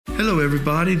Hello,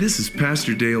 everybody. This is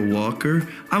Pastor Dale Walker.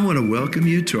 I want to welcome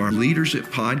you to our Leadership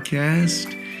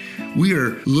Podcast. We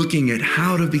are looking at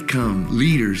how to become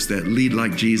leaders that lead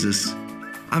like Jesus.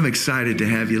 I'm excited to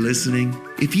have you listening.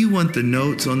 If you want the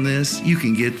notes on this, you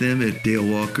can get them at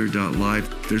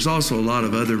dalewalker.life. There's also a lot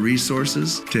of other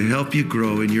resources to help you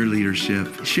grow in your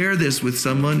leadership. Share this with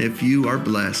someone if you are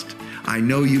blessed. I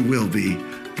know you will be.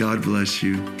 God bless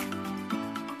you.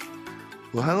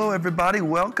 Well, hello, everybody.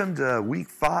 Welcome to week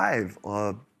 5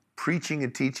 of Preaching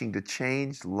and Teaching to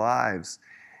Change Lives.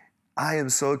 I am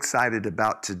so excited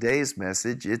about today's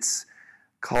message. It's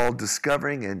called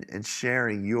Discovering and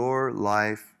Sharing Your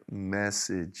Life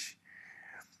Message.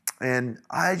 And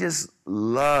I just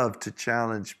love to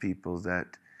challenge people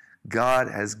that God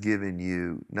has given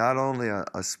you not only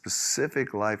a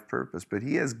specific life purpose, but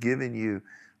He has given you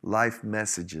life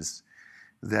messages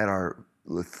that are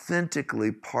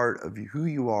authentically part of who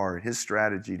you are, His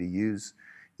strategy to use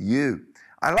you.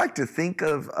 I like to think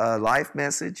of a life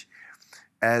message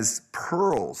as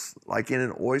pearls, like in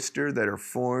an oyster, that are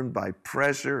formed by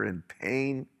pressure and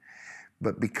pain,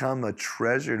 but become a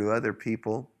treasure to other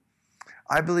people.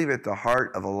 I believe at the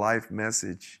heart of a life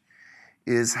message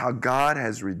is how God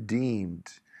has redeemed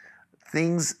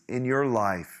things in your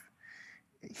life,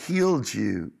 healed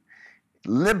you,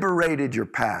 liberated your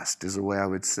past, is the way I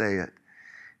would say it.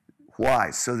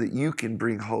 Why? So that you can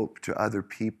bring hope to other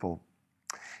people.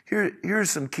 Here are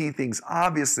some key things.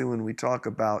 Obviously, when we talk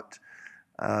about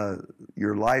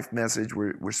your life message,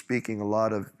 we're speaking a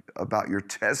lot about your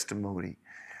testimony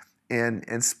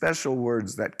and special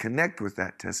words that connect with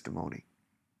that testimony.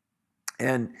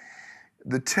 And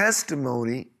the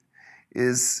testimony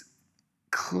is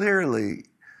clearly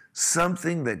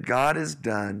something that God has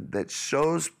done that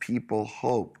shows people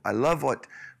hope. I love what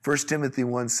 1 Timothy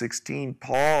 1:16,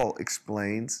 Paul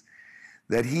explains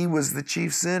that he was the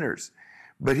chief sinners.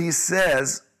 But he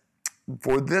says,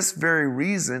 for this very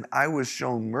reason, I was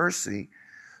shown mercy,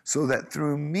 so that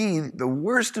through me, the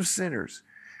worst of sinners,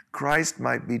 Christ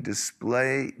might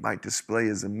display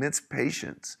his immense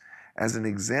patience as an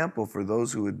example for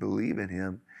those who would believe in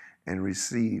him and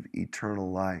receive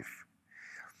eternal life.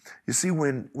 You see,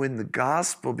 when the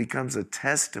gospel becomes a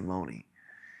testimony,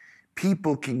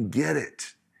 people can get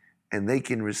it and they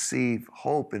can receive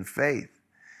hope and faith.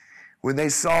 When they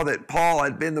saw that Paul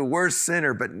had been the worst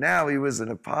sinner, but now he was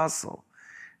an apostle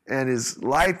and his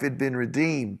life had been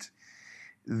redeemed,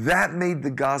 that made the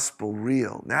gospel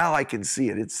real. Now I can see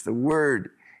it. It's the Word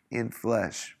in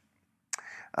flesh.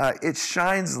 It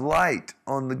shines light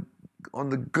on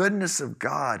the goodness of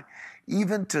God,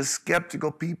 even to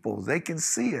skeptical people. They can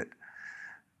see it.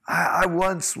 I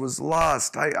once was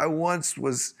lost. I once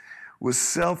was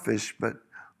selfish, but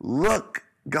look,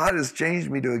 God has changed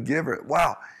me to a giver.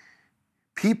 Wow.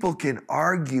 People can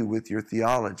argue with your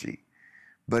theology,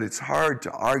 but it's hard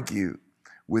to argue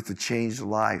with a changed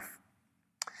life.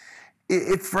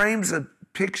 It frames a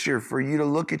picture for you to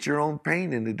look at your own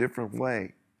pain in a different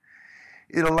way.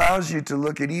 It allows you to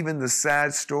look at even the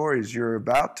sad stories you're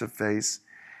about to face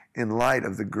in light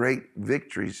of the great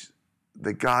victories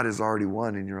that God has already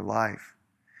won in your life.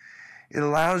 It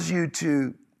allows you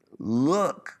to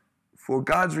look for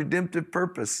God's redemptive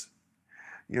purpose.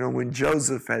 You know, when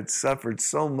Joseph had suffered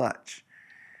so much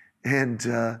and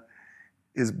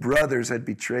his brothers had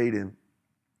betrayed him,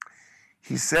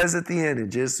 he says at the end in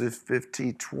Genesis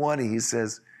 15:20, he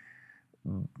says,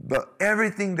 but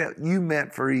everything that you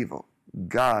meant for evil,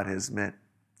 God has meant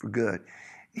for good.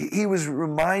 He was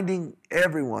reminding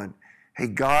everyone, hey,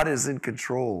 God is in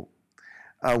control.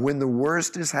 When the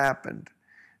worst has happened,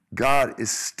 God is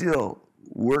still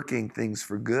working things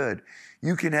for good.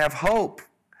 You can have hope.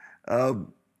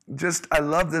 I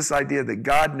love this idea that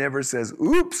God never says,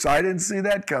 oops, I didn't see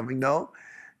that coming. No,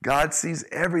 God sees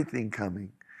everything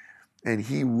coming, and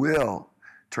He will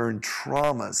turn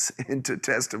traumas into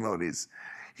testimonies.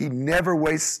 He never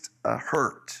wastes a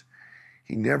hurt.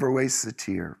 He never wastes a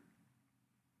tear.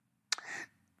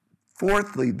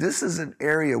 Fourthly, this is an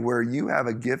area where you have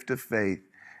a gift of faith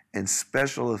and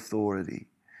special authority,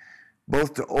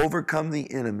 both to overcome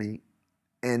the enemy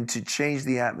and to change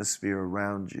the atmosphere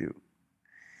around you.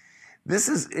 This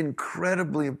is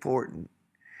incredibly important.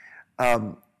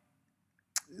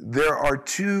 There are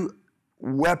 2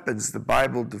 weapons the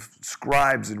Bible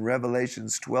describes in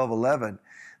Revelations 12:11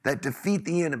 that defeat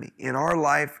the enemy in our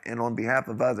life and on behalf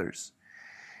of others.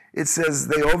 It says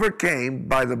they overcame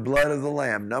by the blood of the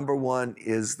Lamb. Number 1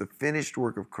 is the finished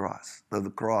work of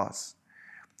the cross.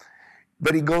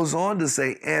 But he goes on to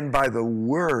say, and by the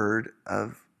word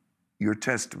of your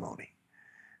testimony,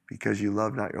 because you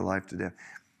love not your life to death.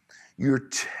 Your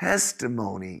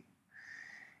testimony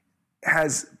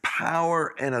has power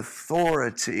power and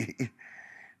authority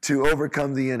to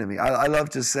overcome the enemy. I love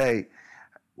to say,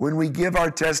 when we give our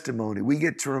testimony, we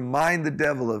get to remind the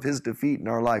devil of his defeat in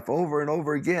our life over and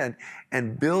over again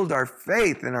and build our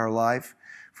faith in our life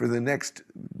for the next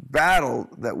battle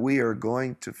that we are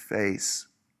going to face.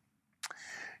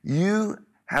 You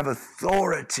have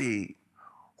authority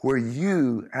where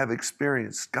you have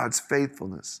experienced God's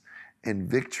faithfulness and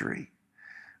victory.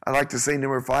 I like to say,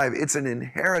 number 5, it's an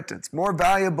inheritance, more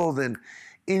valuable than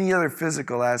any other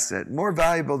physical asset, more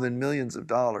valuable than millions of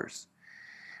dollars,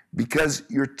 because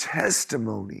your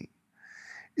testimony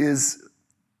is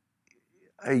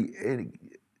a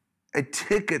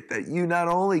ticket that you not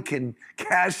only can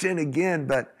cash in again,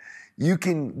 but you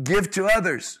can give to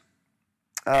others.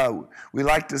 We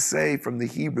like to say from the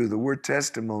Hebrew, the word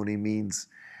testimony means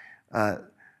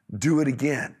do it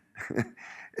again.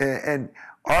 And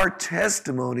our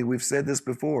testimony, we've said this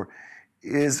before,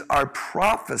 is our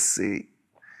prophecy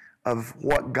of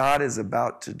what God is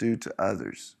about to do to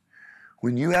others.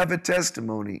 When you have a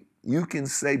testimony, you can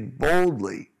say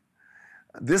boldly,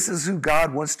 this is who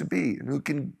God wants to be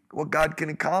and what God can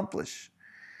accomplish.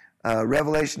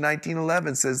 Revelation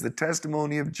 19:11 says the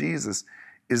testimony of Jesus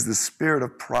is the spirit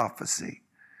of prophecy.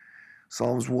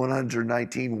 Psalms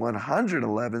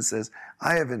 119:111 says,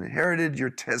 I have inherited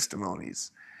your testimonies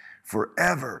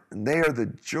forever, and they are the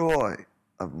joy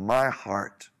of my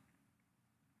heart.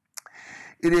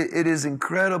 It is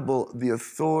incredible the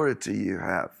authority you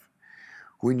have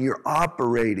when you're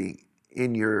operating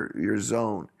in your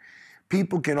zone.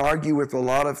 People can argue with a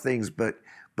lot of things, but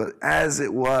as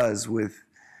it was with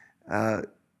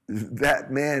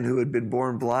that man who had been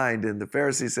born blind, and the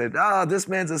Pharisee said, this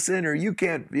man's a sinner. You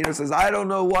can't, says, I don't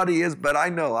know what he is, but I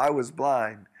know I was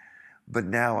blind, but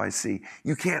now I see.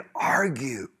 You can't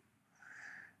argue.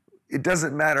 It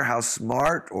doesn't matter how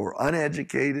smart or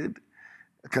uneducated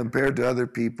compared to other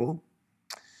people.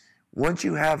 Once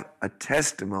you have a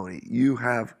testimony, you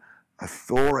have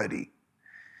authority,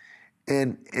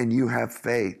 and you have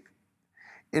faith.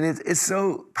 And it's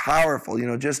so powerful.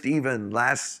 Just even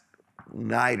last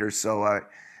night or so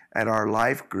at our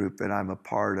life group that I'm a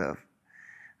part of,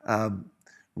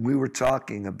 we were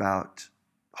talking about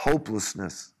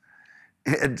hopelessness.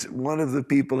 And one of the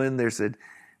people in there said,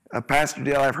 Pastor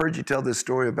Dale, I've heard you tell this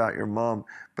story about your mom,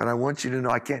 but I want you to know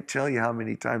I can't tell you how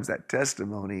many times that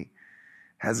testimony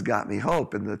has got me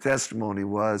hope. And the testimony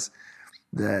was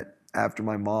that after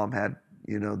my mom had,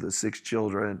 the 6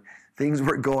 children, things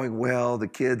were going well, the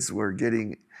kids were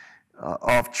getting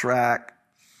off track.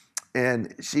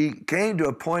 And she came to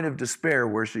a point of despair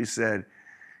where she said,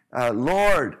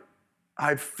 Lord,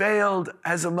 I failed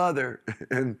as a mother.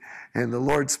 And the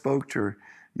Lord spoke to her,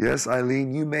 yes,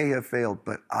 Eileen, you may have failed,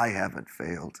 but I haven't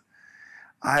failed.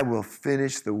 I will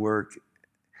finish the work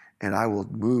and I will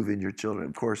move in your children.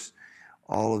 Of course,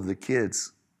 all of the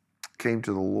kids came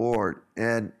to the Lord.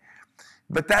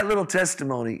 But that little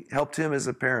testimony helped him as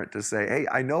a parent to say, hey,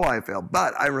 I know I failed,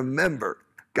 but I remember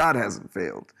God hasn't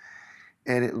failed.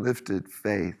 And it lifted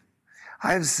faith.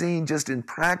 I have seen just in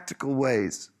practical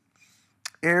ways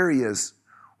areas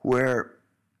where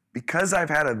because I've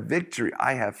had a victory,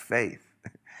 I have faith.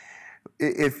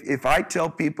 If I tell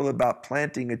people about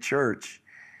planting a church,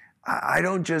 I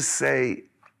don't just say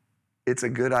it's a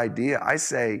good idea. I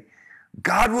say,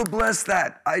 God will bless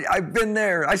that. I've been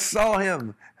there. I saw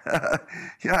him.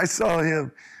 I saw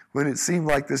him when it seemed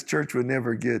like this church would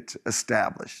never get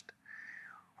established.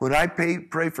 When I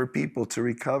pray for people to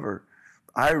recover,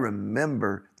 I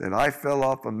remember that I fell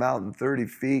off a mountain 30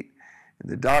 feet,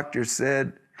 and the doctor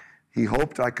said he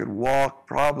hoped I could walk.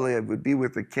 Probably I would be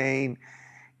with a cane.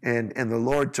 And the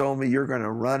Lord told me, you're going to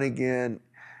run again.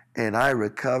 And I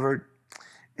recovered.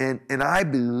 And I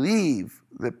believe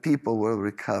that people will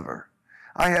recover.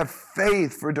 I have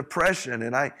faith for depression.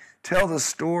 And I tell the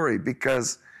story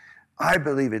because I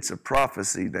believe it's a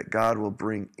prophecy that God will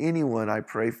bring anyone I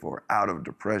pray for out of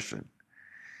depression.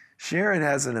 Sharon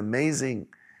has an amazing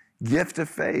gift of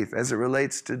faith as it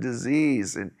relates to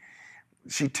disease. And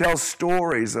she tells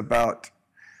stories about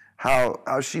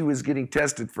how she was getting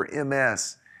tested for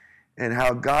MS and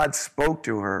how God spoke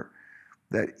to her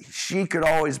that she could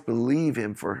always believe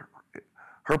him for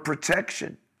her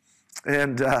protection.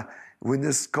 And when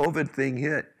this COVID thing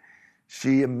hit,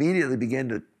 she immediately began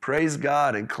to praise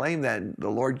God and claim that. And the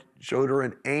Lord showed her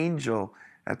an angel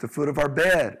at the foot of our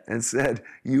bed and said,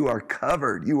 you are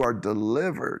covered, you are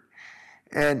delivered.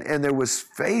 And there was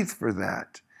faith for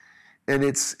that. And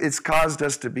it's caused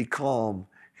us to be calm,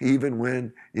 even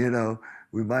when,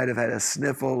 we might have had a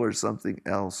sniffle or something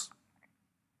else.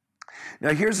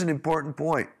 Now, here's an important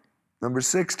point. Number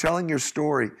 6, telling your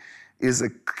story is a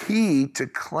key to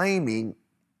claiming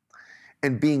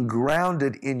and being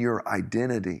grounded in your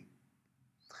identity.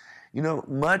 You know,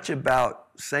 much about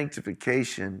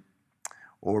sanctification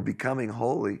or becoming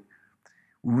holy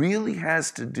really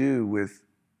has to do with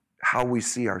how we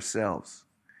see ourselves.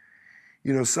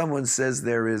 You know, someone says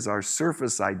there is our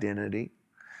surface identity.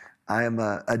 I am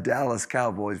a Dallas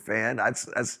Cowboys fan.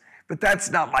 But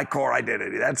that's not my core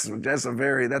identity. That's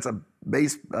a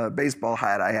baseball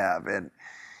hat I have, and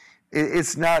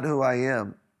it's not who I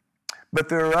am. But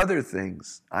there are other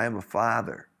things. I am a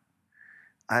father.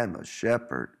 I am a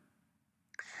shepherd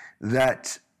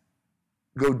that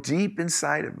go deep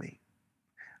inside of me.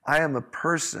 I am a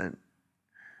person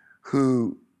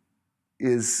who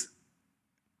is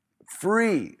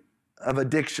free of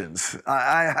addictions.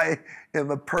 I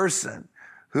am a person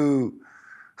who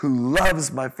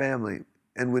loves my family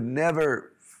and would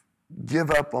never give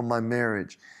up on my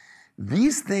marriage.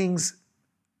 These things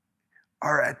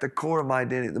are at the core of my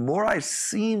identity. The more I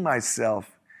see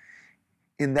myself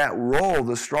in that role,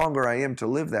 the stronger I am to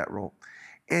live that role.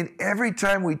 And every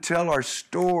time we tell our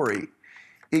story,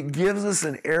 it gives us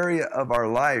an area of our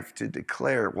life to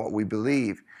declare what we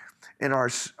believe. And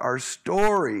our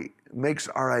story makes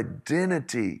our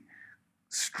identity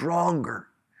stronger,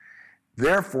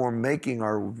 therefore making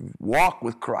our walk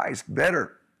with Christ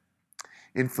better.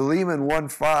 In Philemon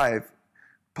 1:5,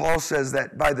 Paul says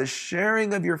that by the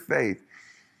sharing of your faith,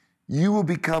 you will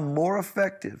become more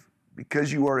effective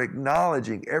because you are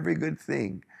acknowledging every good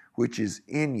thing which is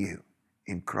in you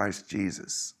in Christ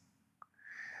Jesus.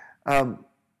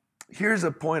 Here's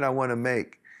a point I want to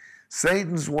make.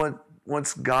 Satan's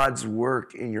wants God's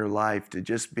work in your life to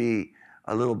just be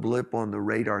a little blip on the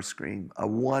radar screen, a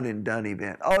one and done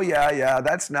event. Oh yeah,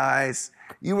 that's nice.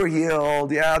 You were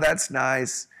healed. Yeah, that's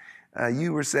nice.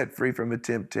 You were set free from a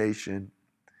temptation.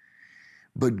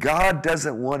 But God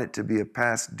doesn't want it to be a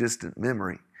past distant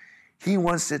memory. He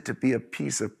wants it to be a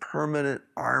piece of permanent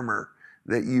armor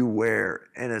that you wear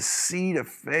and a seed of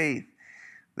faith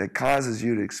that causes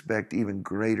you to expect even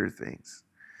greater things.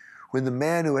 When the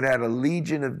man who had a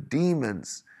legion of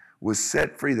demons was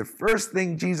set free, the first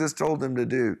thing Jesus told him to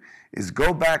do is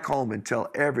go back home and tell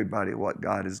everybody what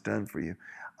God has done for you.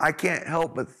 I can't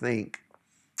help but think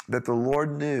that the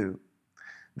Lord knew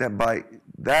that by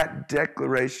that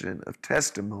declaration of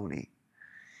testimony,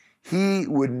 he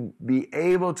would be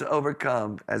able to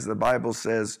overcome, as the Bible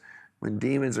says, when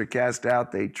demons are cast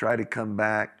out, they try to come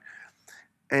back.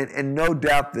 And no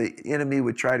doubt the enemy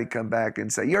would try to come back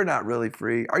and say, you're not really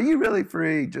free. Are you really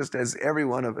free? Just as every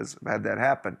one of us have had that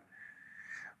happen.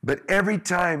 But every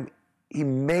time he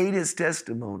made his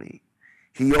testimony,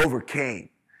 he overcame.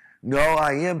 No,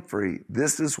 I am free.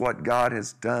 This is what God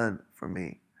has done for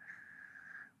me.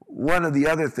 One of the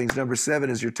other things, number 7,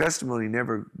 is your testimony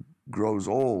never grows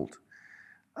old.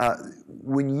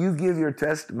 When you give your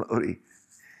testimony,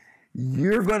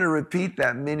 you're going to repeat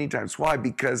that many times. Why?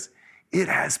 Because it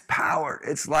has power.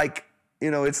 It's like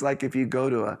if you go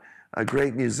to a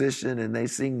great musician and they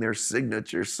sing their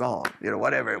signature song,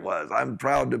 whatever it was, I'm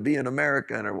proud to be an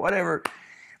American or whatever.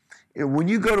 When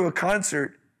you go to a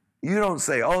concert, you don't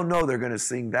say, oh no, they're going to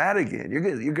sing that again. You're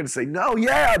going to say, no,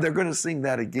 yeah, they're going to sing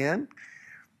that again.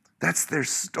 That's their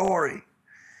story.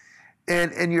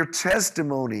 And your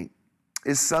testimony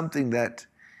is something that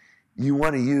you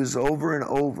want to use over and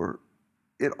over.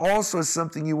 It also is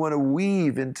something you want to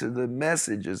weave into the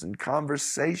messages and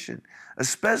conversation,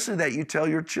 especially that you tell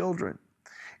your children.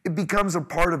 It becomes a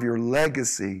part of your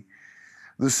legacy.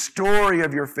 The story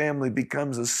of your family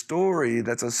becomes a story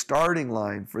that's a starting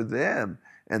line for them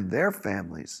and their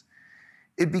families.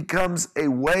 It becomes a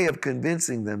way of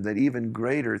convincing them that even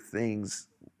greater things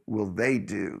will they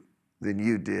do than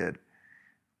you did.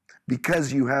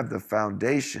 Because you have the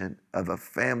foundation of a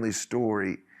family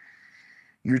story,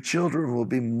 your children will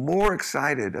be more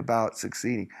excited about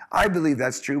succeeding. I believe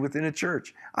that's true within a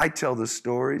church. I tell the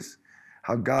stories,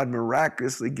 how God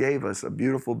miraculously gave us a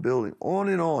beautiful building,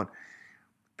 on,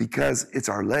 because it's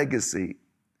our legacy,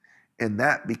 and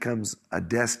that becomes a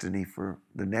destiny for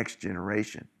the next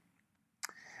generation.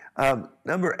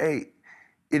 Number 8,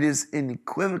 it is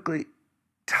unequivocally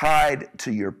tied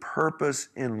to your purpose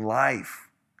in life.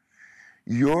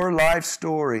 Your life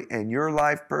story and your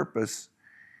life purpose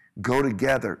go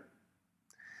together.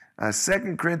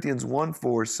 2 Corinthians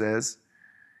 1:4 says,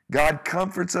 God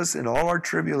comforts us in all our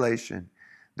tribulation,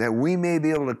 that we may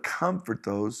be able to comfort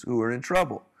those who are in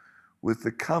trouble with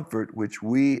the comfort which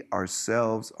we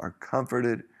ourselves are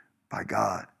comforted by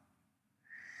God.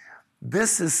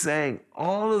 This is saying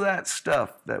all of that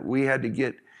stuff that we had to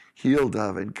get healed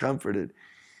of and comforted,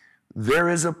 there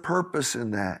is a purpose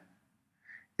in that.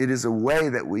 It is a way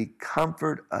that we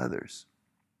comfort others.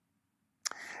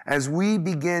 As we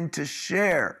begin to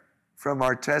share from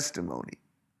our testimony,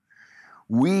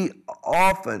 we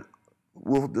often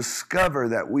will discover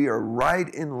that we are right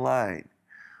in line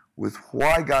with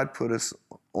why God put us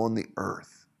on the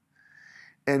earth.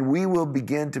 And we will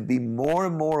begin to be more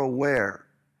and more aware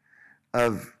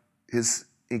of His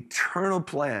eternal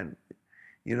plan.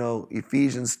 You know,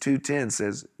 Ephesians 2:10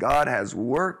 says, God has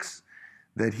works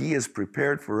that He has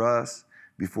prepared for us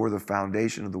before the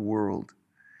foundation of the world.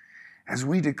 As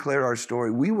we declare our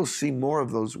story, we will see more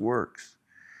of those works.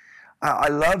 I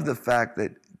love the fact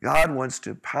that God wants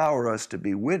to empower us to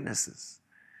be witnesses.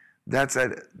 That's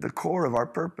at the core of our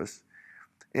purpose.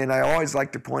 And I always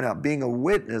like to point out, being a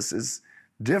witness is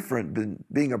different than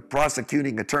being a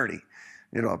prosecuting attorney.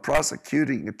 You know, a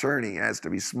prosecuting attorney has to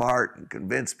be smart and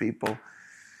convince people.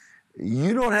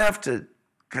 You don't have to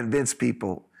convince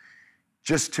people.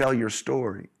 Just tell your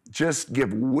story. Just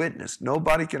give witness.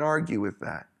 Nobody can argue with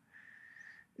that.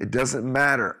 It doesn't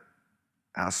matter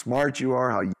how smart you are,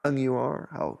 how young you are,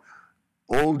 how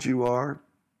old you are.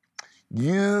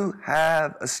 You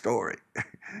have a story.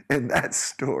 And that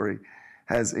story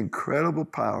has incredible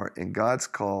power in God's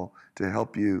call to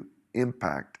help you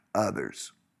impact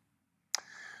others.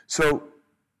 So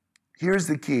here's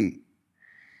the key.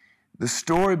 The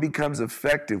story becomes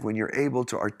effective when you're able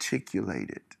to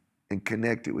articulate it and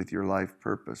connect it with your life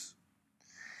purpose.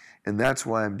 And that's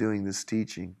why I'm doing this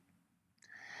teaching.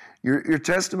 Your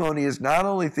testimony is not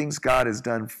only things God has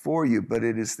done for you, but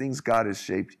it is things God has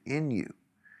shaped in you,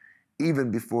 even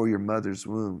before your mother's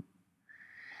womb.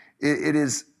 It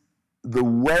is the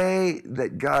way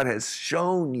that God has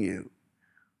shown you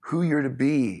who you're to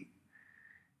be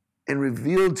and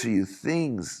revealed to you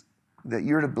things that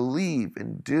you're to believe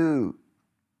and do.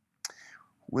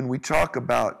 When we talk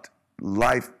about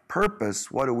life purpose,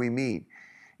 what do we mean?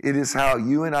 It is how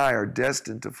you and I are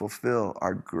destined to fulfill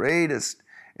our greatest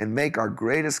and make our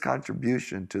greatest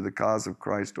contribution to the cause of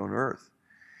Christ on earth.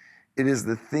 It is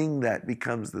the thing that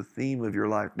becomes the theme of your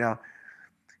life. Now,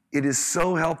 it is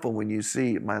so helpful when you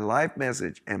see my life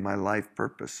message and my life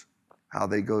purpose, how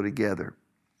they go together.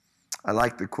 I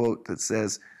like the quote that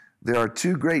says, there are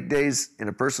two great days in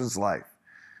a person's life.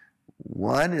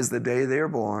 One is the day they are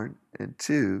born, and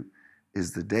two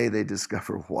is the day they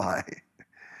discover why.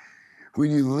 When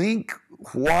you link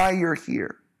why you're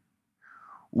here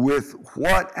with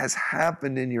what has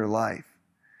happened in your life,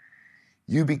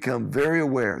 you become very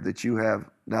aware that you have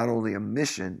not only a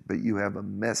mission, but you have a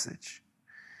message.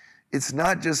 It's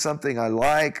not just something I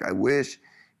like, I wish.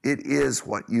 It is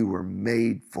what you were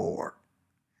made for.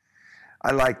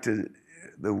 I like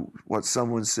what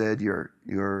someone said, your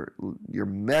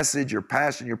message, your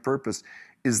passion, your purpose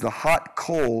is the hot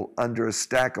coal under a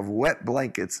stack of wet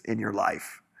blankets in your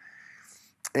life.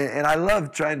 And I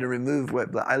love trying to remove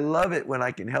wet blankets. I love it when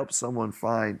I can help someone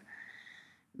find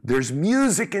there's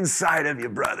music inside of you,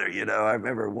 brother. You know, I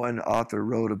remember one author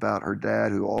wrote about her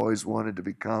dad who always wanted to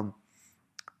become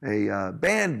a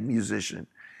band musician.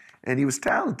 And he was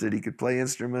talented. He could play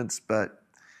instruments, but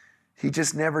he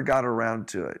just never got around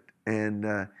to it.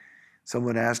 And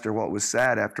someone asked her what was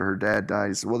sad after her dad died.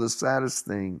 He said, well, the saddest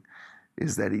thing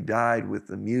is that he died with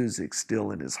the music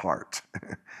still in his heart.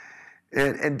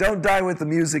 And don't die with the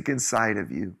music inside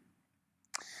of you.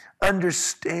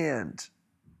 Understand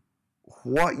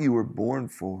what you were born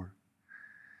for.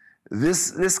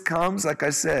 This comes, like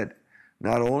I said,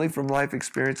 not only from life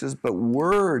experiences, but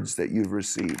words that you've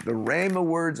received. The Rhema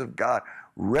words of God,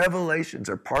 revelations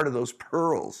are part of those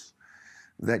pearls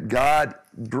that God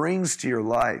brings to your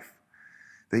life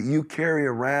that you carry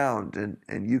around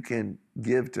and you can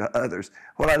give to others.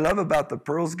 What I love about the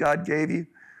pearls God gave you,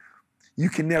 you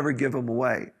can never give them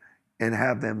away and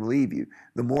have them leave you.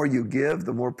 The more you give,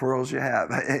 the more pearls you have.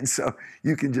 And so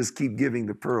you can just keep giving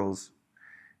the pearls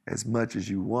as much as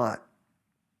you want.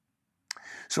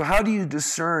 So how do you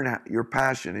discern your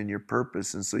passion and your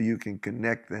purpose and so you can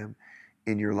connect them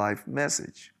in your life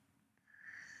message?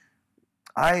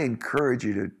 I encourage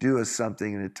you to do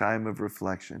something in a time of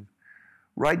reflection.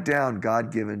 Write down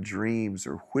God-given dreams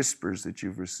or whispers that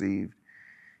you've received.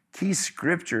 Key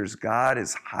scriptures God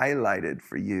has highlighted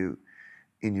for you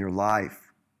in your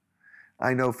life.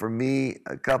 I know for me,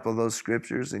 a couple of those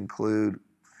scriptures include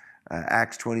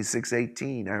Acts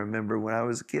 26:18. I remember when I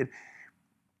was a kid,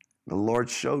 the Lord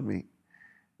showed me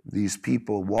these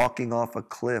people walking off a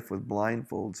cliff with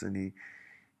blindfolds, and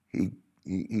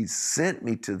He sent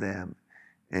me to them,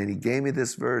 and He gave me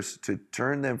this verse to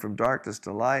turn them from darkness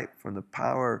to light, from the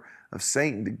power of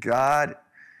Satan to God,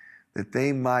 that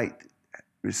they might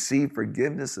receive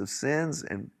forgiveness of sins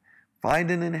and find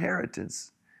an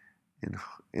inheritance in,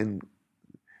 in,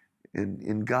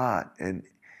 in God. And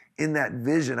in that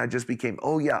vision, I just became,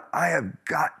 oh yeah, I have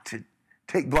got to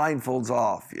take blindfolds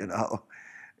off,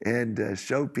 and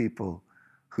show people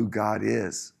who God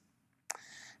is.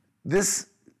 This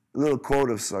little quote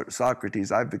of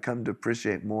Socrates I've become to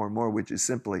appreciate more and more, which is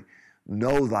simply,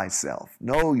 know thyself,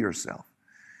 know yourself.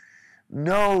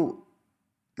 Know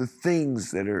the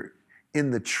things that are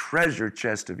in the treasure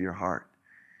chest of your heart.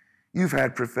 You've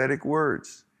had prophetic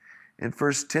words. In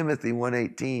 1 Timothy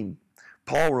 1:18,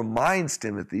 Paul reminds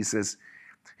Timothy,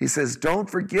 he says, don't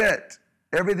forget,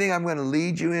 everything I'm going to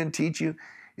lead you in, teach you,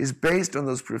 is based on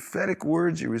those prophetic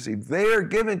words you received. They are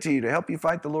given to you to help you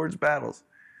fight the Lord's battles.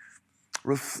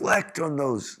 Reflect on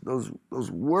those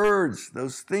words,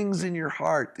 those things in your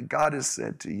heart that God has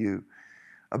said to you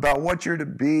about what you're to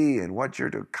be and what you're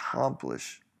to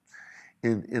accomplish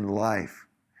in life.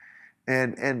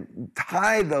 And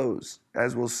tie those,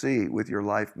 as we'll see, with your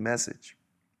life message.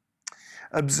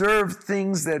 Observe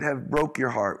things that have broke your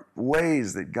heart,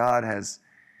 ways that God has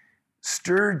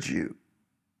stirred you.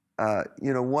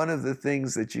 One of the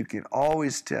things that you can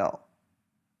always tell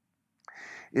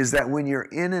is that when you're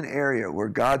in an area where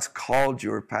God's called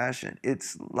your passion,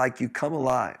 it's like you come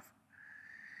alive.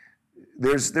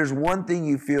 There's one thing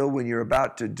you feel when you're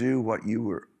about to do what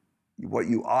you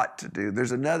ought to do.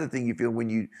 There's another thing you feel when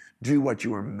you do what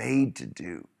you were made to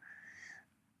do.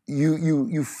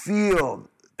 You feel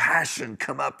passion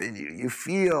come up in you. You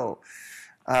feel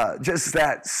just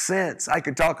that sense. I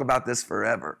could talk about this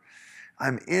forever.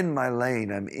 I'm in my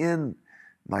lane. I'm in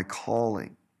my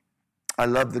calling. I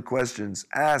love the questions.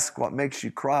 Ask what makes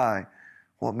you cry,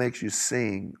 what makes you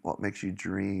sing, what makes you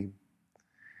dream.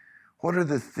 What are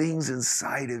the things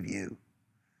inside of you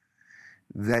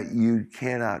that you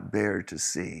cannot bear to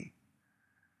see?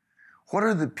 What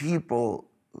are the people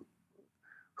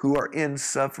who are in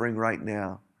suffering right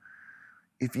now?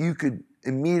 If you could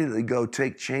immediately go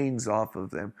take chains off of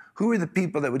them, who are the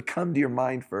people that would come to your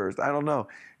mind first? I don't know.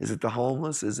 Is it the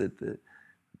homeless? Is it the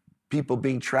people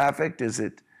being trafficked? Is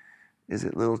it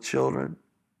little children?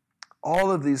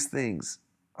 All of these things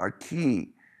are key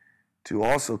to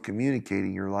also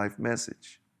communicating your life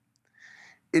message.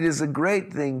 It is a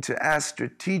great thing to ask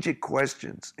strategic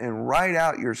questions and write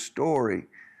out your story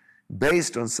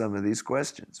based on some of these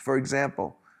questions. For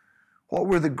example, what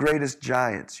were the greatest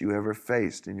giants you ever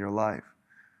faced in your life?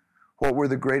 What were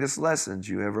the greatest lessons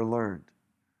you ever learned?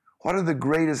 What are the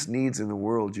greatest needs in the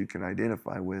world you can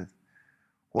identify with?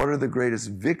 What are the greatest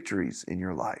victories in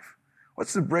your life?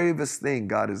 What's the bravest thing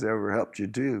God has ever helped you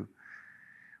do?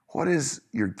 What is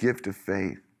your gift of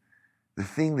faith? The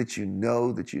thing that you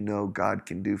know God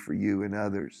can do for you and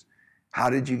others. How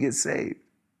did you get saved?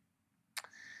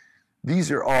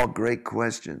 These are all great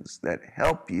questions that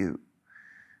help you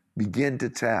begin to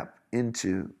tap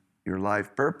into your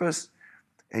life purpose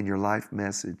and your life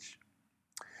message.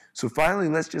 So finally,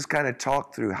 let's just kind of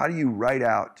talk through, how do you write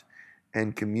out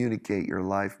and communicate your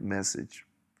life message?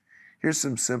 Here's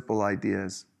some simple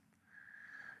ideas.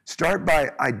 Start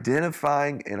by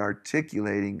identifying and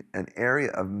articulating an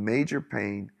area of major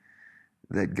pain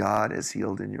that God has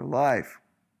healed in your life.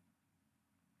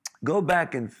 Go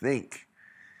back and think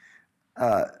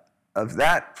of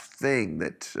that thing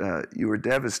that you were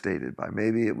devastated by.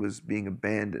 Maybe it was being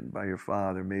abandoned by your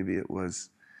father. Maybe it was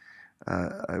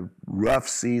a rough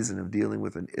season of dealing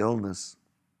with an illness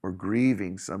or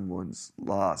grieving someone's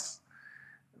loss.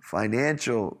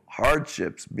 Financial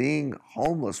hardships, being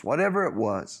homeless, whatever it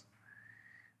was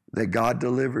that God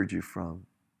delivered you from.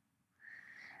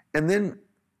 And then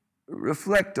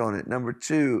reflect on it. Number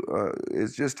two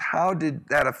is just, how did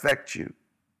that affect you?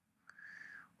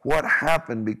 What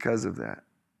happened because of that?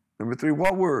 Number three,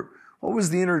 what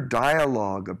was the inner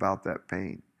dialogue about that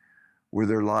pain? Were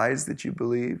there lies that you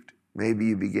believed? Maybe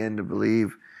you began to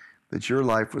believe that your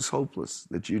life was hopeless,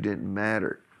 that you didn't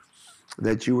matter,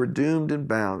 that you were doomed and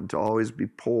bound to always be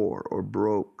poor or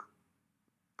broke.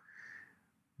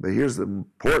 But here's the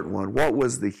important one. What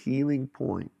was the healing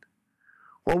point?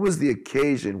 What was the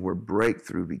occasion where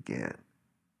breakthrough began?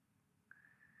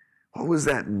 What was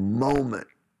that moment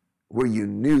where you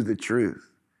knew the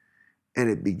truth and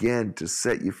it began to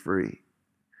set you free?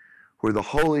 Where the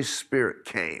Holy Spirit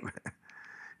came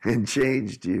and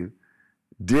changed you,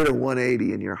 did a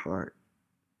 180 in your heart.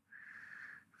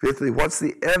 Fifthly, what's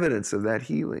the evidence of that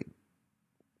healing?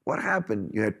 What happened?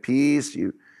 You had peace,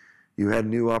 you had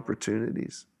new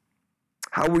opportunities.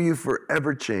 How were you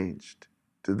forever changed?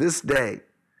 To this day,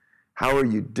 how are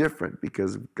you different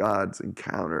because of God's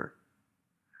encounter?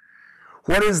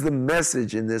 What is the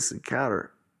message in this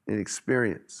encounter and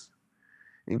experience?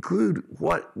 Include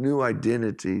what new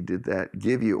identity did that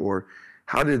give you, or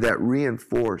How did that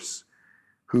reinforce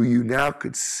who you now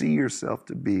could see yourself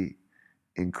to be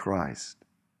in Christ?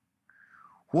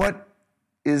 What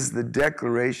is the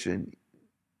declaration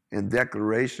and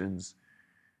declarations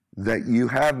that you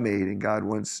have made and God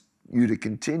wants you to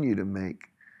continue to make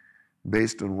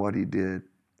based on what he did?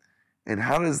 And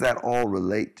how does that all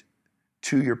relate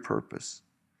to your purpose?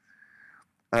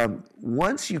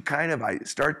 Once you kind of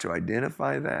start to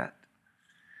identify that,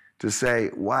 to say,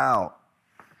 wow,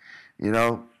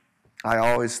 I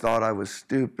always thought I was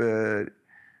stupid,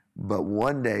 but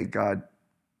one day God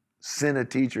sent a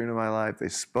teacher into my life. They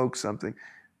spoke something.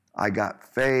 I got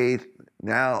faith.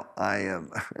 Now I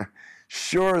am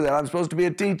sure that I'm supposed to be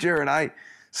a teacher, and I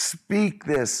speak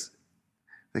this,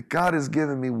 that God has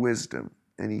given me wisdom,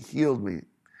 and he healed me,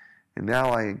 and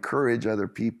now I encourage other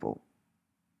people.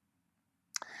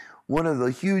 One of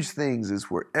the huge things is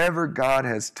wherever God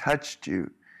has touched you,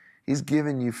 he's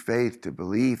given you faith to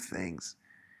believe things.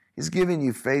 He's given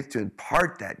you faith to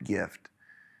impart that gift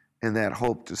and that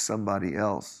hope to somebody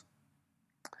else.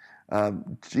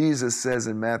 Jesus says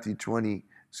in Matthew 10:8,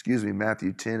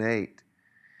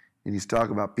 and he's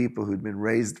talking about people who'd been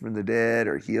raised from the dead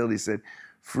or healed. He said,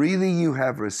 freely you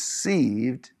have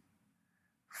received,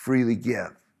 freely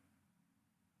give.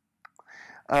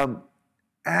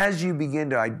 As you begin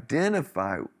to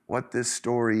identify what this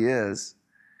story is,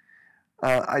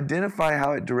 identify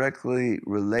how it directly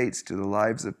relates to the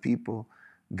lives of people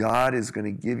God is going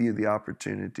to give you the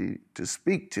opportunity to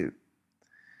speak to.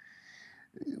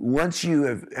 Once you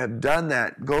have done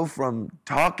that, go from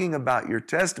talking about your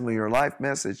testimony, your life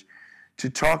message, to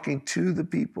talking to the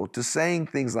people, to saying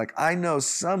things like, I know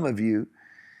some of you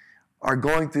are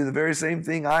going through the very same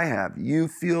thing I have. You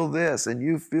feel this, and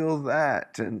you feel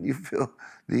that, and you feel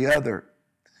the other.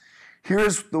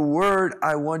 Here's the word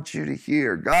I want you to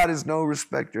hear. God is no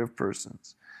respecter of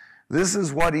persons. This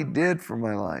is what he did for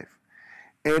my life.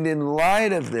 And in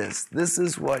light of this, this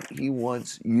is what he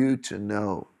wants you to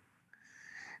know.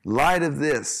 In light of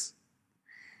this,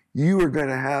 you are going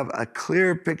to have a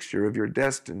clear picture of your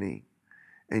destiny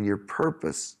and your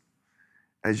purpose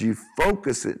as you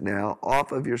focus it now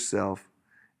off of yourself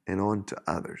and onto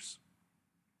others.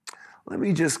 Let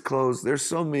me just close. There's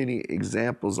so many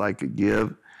examples I could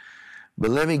give, but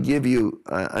let me give you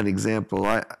an example.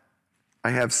 I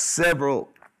have several,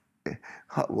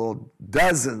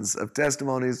 dozens of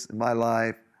testimonies in my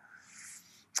life,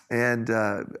 and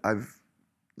I've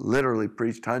literally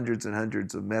preached hundreds and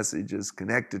hundreds of messages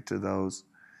connected to those.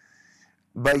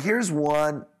 But here's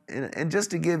one, and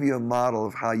just to give you a model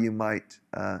of how you might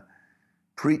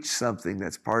preach something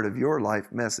that's part of your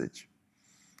life message.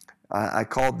 I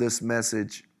called this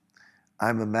message,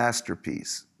 I'm a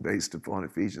masterpiece, based upon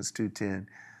Ephesians 2:10.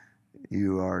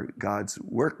 You are God's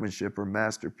workmanship or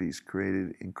masterpiece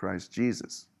created in Christ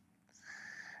Jesus.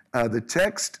 The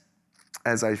text,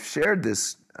 as I shared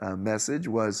this message,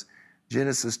 was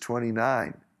Genesis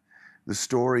 29, the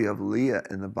story of Leah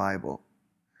in the Bible.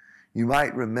 You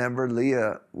might remember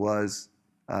Leah was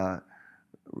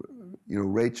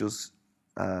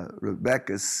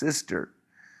Rebekah's sister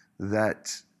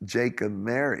that Jacob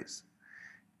marries.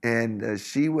 And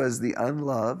she was the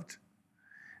unloved,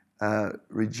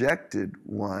 rejected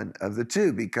one of the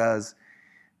two, because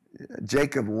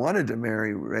Jacob wanted to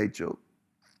marry Rachel.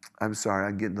 I'm sorry,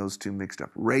 I'm getting those two mixed up.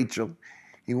 Rachel.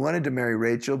 He wanted to marry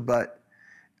Rachel, but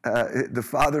the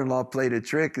father-in-law played a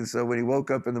trick, and so when he woke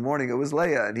up in the morning, it was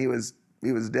Leah, and he was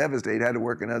devastated. He had to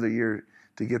work another year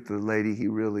to get the lady he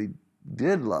really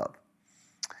did love.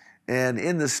 And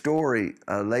in the story,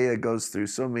 Leah goes through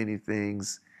so many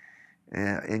things,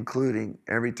 including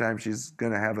every time she's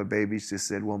going to have a baby, she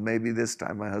said, well, maybe this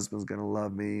time my husband's going to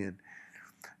love me. And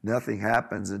nothing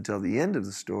happens until the end of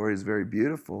the story. Is very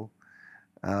beautiful.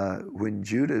 When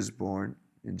Judah is born,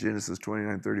 in Genesis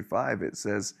 29:35, it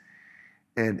says,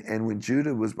 and when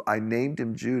Judah was, I named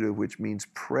him Judah, which means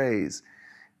praise.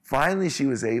 Finally, she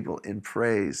was able in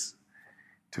praise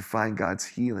to find God's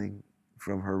healing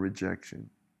from her rejection.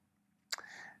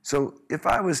 So if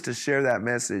I was to share that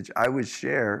message, I would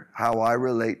share how I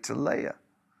relate to Leah.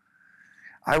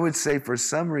 I would say for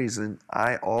some reason,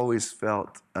 I always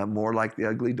felt more like the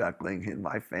ugly duckling in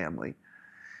my family.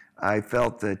 I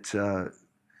felt that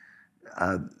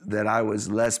that I was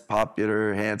less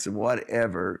popular, handsome,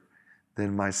 whatever,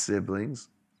 than my siblings,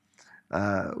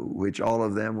 which all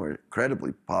of them were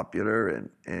incredibly popular,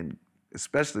 and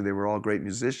especially they were all great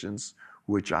musicians,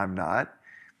 which I'm not.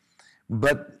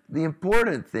 But the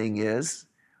important thing is,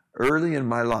 early in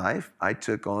my life, I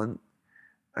took on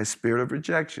a spirit of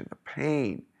rejection, a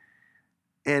pain,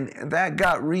 and that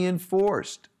got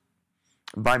reinforced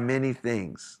by many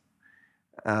things.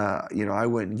 I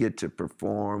wouldn't get to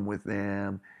perform with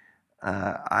them.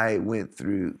 I went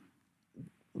through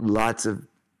lots of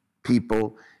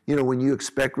people. When you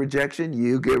expect rejection,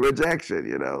 you get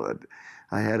rejection, And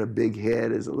I had a big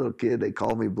head as a little kid. They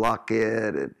called me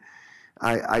blockhead, and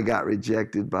I got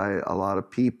rejected by a lot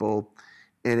of people.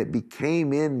 And it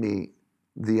became in me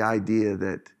the idea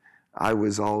that I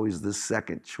was always the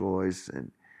second choice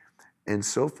and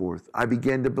so forth. I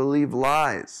began to believe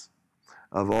lies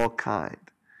of all kind.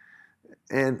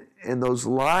 And those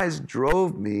lies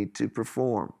drove me to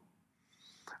perform.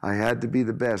 I had to be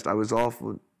the best. I was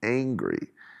often angry.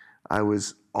 I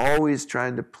was always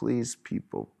trying to please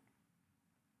people.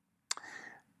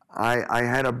 I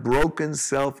had a broken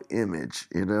self-image.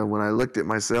 When I looked at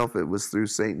myself, it was through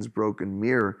Satan's broken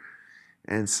mirror.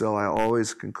 And so I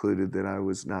always concluded that I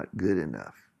was not good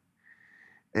enough.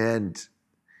 And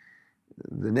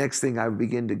the next thing I would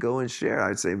begin to go and share,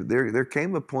 I'd say, there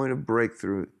came a point of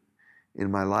breakthrough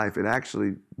in my life. It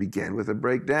actually began with a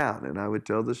breakdown. And I would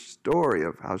tell the story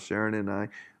of how Sharon and I,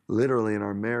 literally in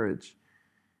our marriage,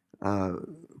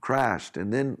 crashed.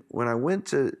 And then when I went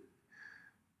to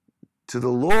the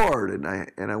Lord and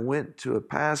I went to a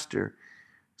pastor,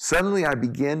 suddenly I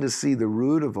began to see the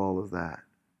root of all of that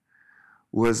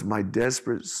was my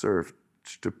desperate search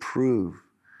to prove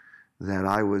that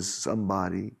I was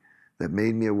somebody that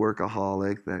made me a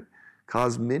workaholic, that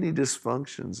caused many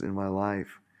dysfunctions in my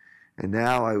life. And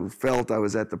now I felt I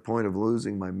was at the point of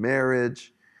losing my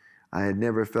marriage. I had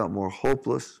never felt more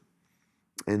hopeless.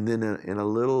 And then in a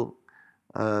little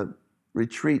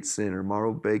retreat center,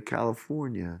 Morro Bay,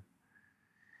 California,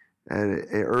 at an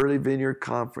early vineyard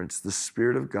conference, the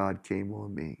Spirit of God came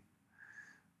on me.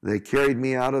 They carried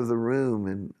me out of the room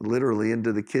and literally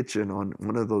into the kitchen on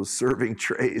one of those serving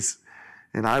trays,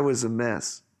 and I was a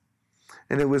mess.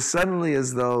 And it was suddenly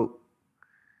as though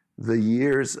the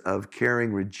years of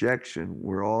carrying rejection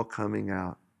were all coming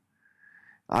out.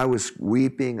 I was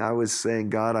weeping. I was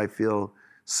saying, God, I feel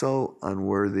so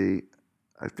unworthy.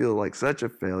 I feel like such a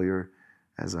failure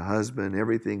as a husband,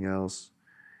 everything else.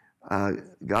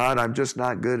 God, I'm just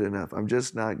not good enough. I'm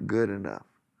just not good enough.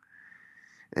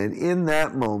 And in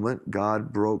that moment,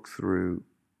 God broke through.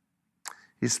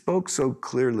 He spoke so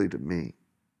clearly to me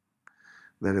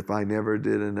that if I never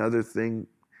did another thing,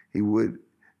 He would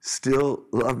still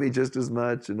love me just as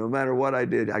much. And no matter what I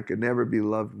did, I could never be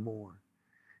loved more.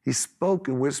 He spoke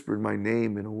and whispered my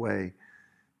name in a way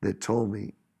that told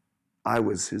me I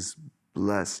was His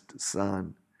blessed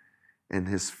son and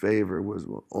His favor was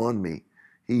on me.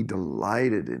 He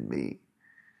delighted in me.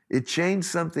 It changed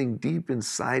something deep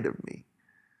inside of me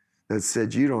that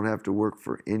said, you don't have to work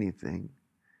for anything.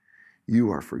 You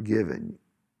are forgiven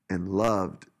and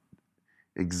loved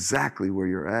exactly where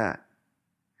you're at.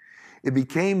 It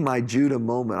became my Judah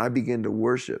moment. I began to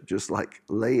worship just like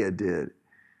Leah did.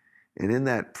 And in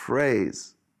that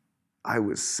praise, I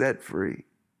was set free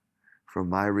from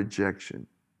my rejection.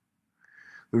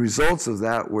 The results of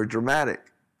that were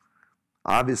dramatic.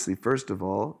 Obviously, first of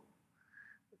all,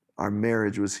 our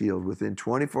marriage was healed. Within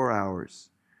 24 hours,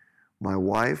 my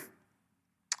wife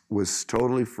was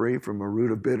totally free from a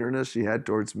root of bitterness she had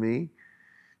towards me.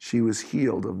 She was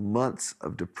healed of months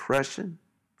of depression.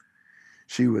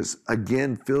 She was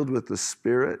again filled with the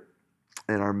Spirit,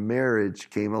 and our marriage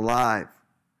came alive.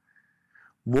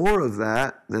 More of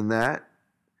that than that,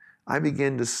 I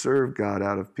began to serve God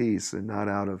out of peace and not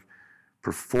out of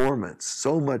performance,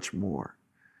 so much more.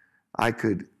 I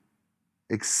could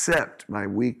accept my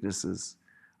weaknesses.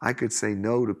 I could say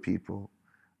no to people.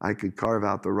 I could carve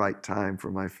out the right time for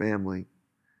my family.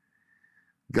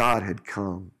 God had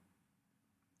come.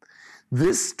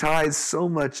 This ties so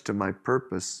much to my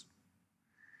purpose,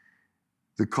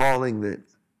 the calling that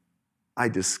I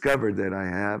discovered that I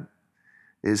have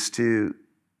is to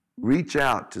reach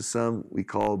out to some we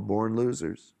call born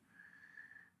losers.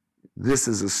 This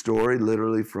is a story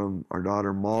literally from our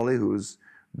daughter Molly, who was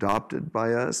adopted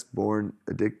by us, born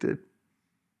addicted.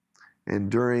 And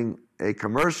during a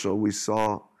commercial, we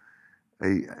saw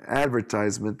an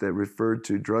advertisement that referred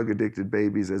to drug-addicted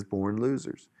babies as born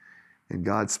losers. And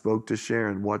God spoke to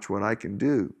Sharon, watch what I can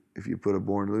do if you put a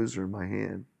born loser in my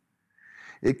hand.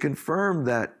 It confirmed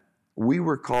that we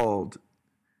were called,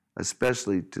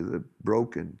 especially to the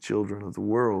broken children of the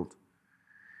world.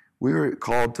 We were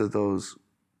called to those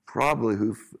probably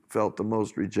who felt the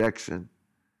most rejection.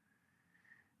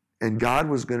 And God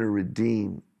was going to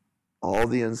redeem all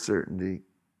the uncertainty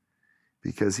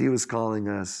because He was calling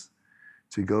us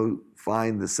to go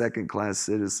find the second-class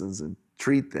citizens and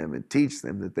treat them and teach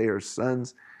them that they are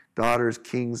sons, daughters,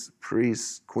 kings,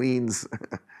 priests, queens.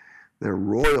 They're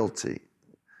royalty.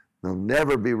 They'll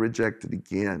never be rejected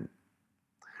again.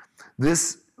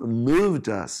 This moved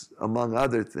us, among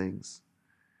other things,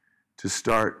 to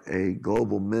start a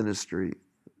global ministry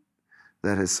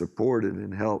that has supported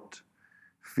and helped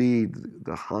feed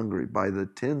the hungry by the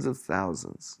tens of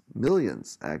thousands,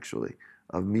 millions actually,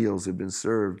 of meals have been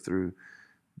served through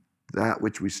that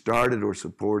which we started or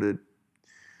supported,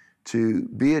 to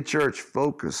be a church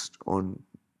focused on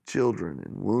children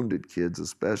and wounded kids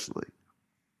especially.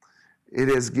 It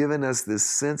has given us this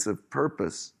sense of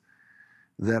purpose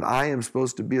that I am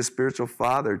supposed to be a spiritual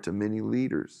father to many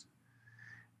leaders.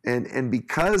 And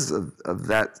because of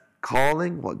that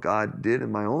calling, what God did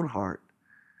in my own heart,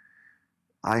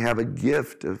 I have a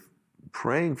gift of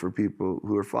praying for people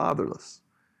who are fatherless.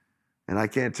 And I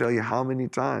can't tell you how many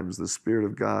times the Spirit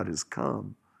of God has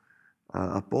come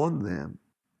upon them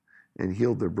and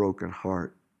healed their broken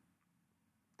heart.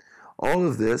 All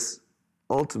of this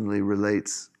ultimately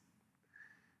relates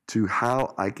to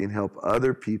how I can help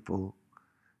other people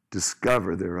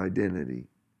discover their identity,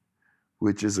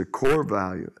 which is a core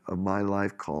value of my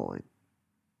life calling.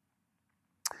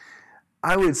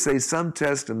 I would say some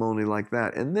testimony like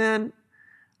that, and then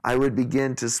I would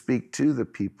begin to speak to the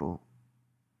people.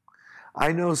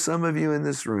 I know some of you in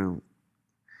this room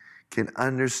can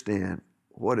understand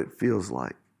what it feels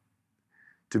like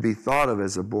to be thought of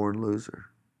as a born loser,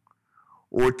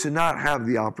 or to not have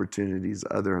the opportunities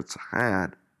others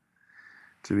had,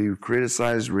 to be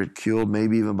criticized, ridiculed,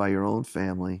 maybe even by your own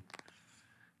family,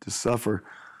 to suffer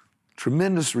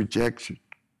tremendous rejection,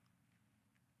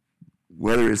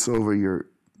 whether it's over your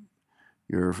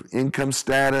income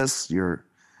status, your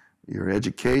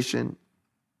education,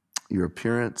 your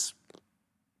appearance.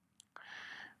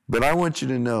 But I want you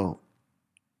to know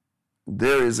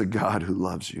there is a God who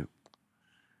loves you.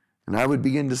 And I would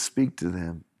begin to speak to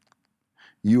them.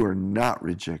 You are not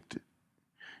rejected.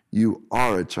 You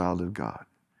are a child of God.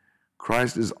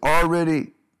 Christ has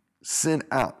already sent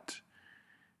out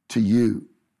to you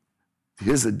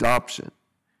his adoption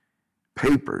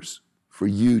papers for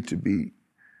you to be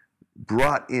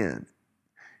brought in.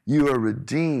 You are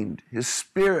redeemed. His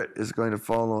Spirit is going to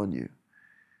fall on you.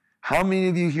 How many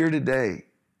of you here today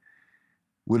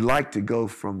would like to go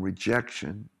from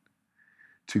rejection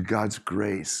to God's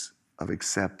grace of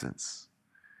acceptance?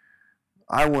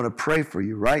 I want to pray for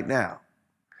you right now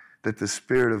that the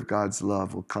Spirit of God's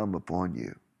love will come upon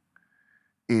you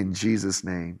in Jesus'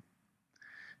 name.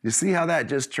 You see how that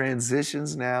just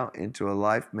transitions now into a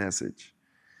life message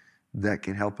that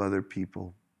can help other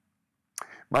people.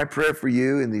 My prayer for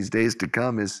you in these days to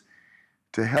come is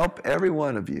to help every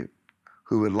one of you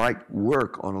who would like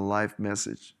work on a life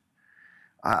message.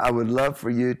 I would love for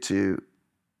you to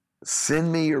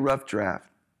send me your rough draft.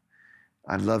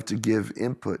 I'd love to give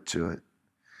input to it.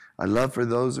 I'd love for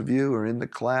those of you who are in the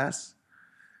class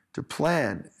to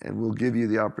plan, and we'll give you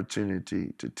the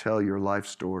opportunity to tell your life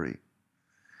story.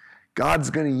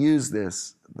 God's going to use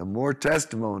this. The more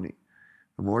testimony,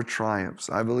 the more triumphs.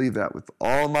 I believe that with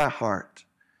all my heart.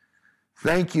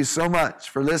 Thank you so much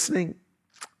for listening.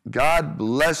 God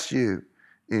bless you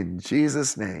in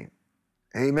Jesus' name.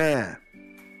 Amen.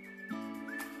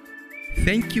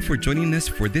 Thank you for joining us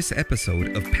for this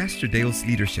episode of Pastor Dale's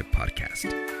Leadership Podcast.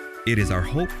 It is our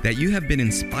hope that you have been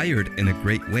inspired in a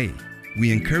great way.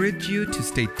 We encourage you to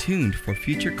stay tuned for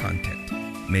future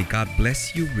content. May God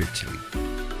bless you richly.